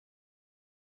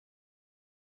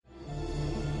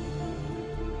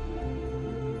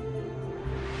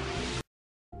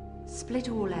Split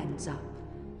all ends up.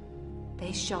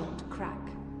 They shan't crack.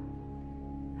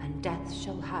 And death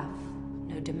shall have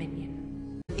no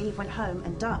dominion. Eve went home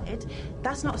and died.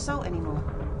 That's not assault anymore.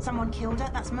 Someone killed her,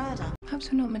 that's murder.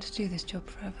 Perhaps we're not meant to do this job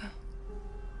forever.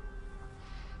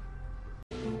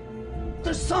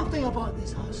 There's something about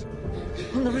this house,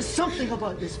 and there is something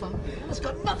about this family, and it's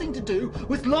got nothing to do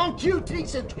with long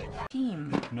duties and...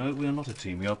 Team. No, we are not a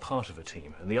team. We are part of a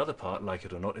team. And the other part, like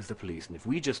it or not, is the police. And if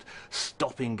we just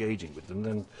stop engaging with them,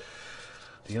 then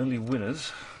the only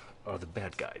winners are the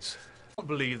bad guys. I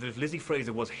believe that if Lizzie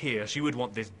Fraser was here, she would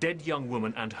want this dead young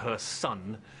woman and her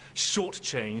son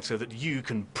shortchanged so that you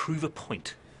can prove a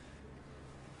point.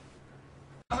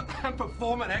 And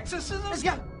perform an exorcism?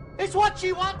 Yeah, it's what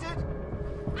she wanted!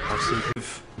 I've seen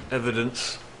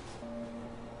evidence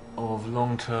of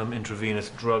long-term intravenous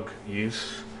drug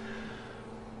use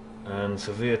and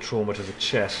severe trauma to the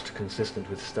chest consistent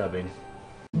with stabbing.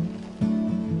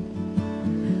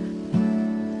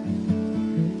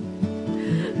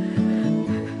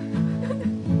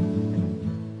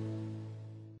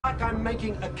 Like I'm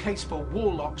making a case for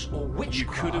warlocks or witchcraft. You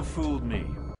could have fooled me.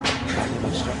 I will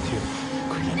instruct you.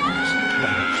 Quickly, no!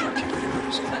 Let me instruct you, quickly,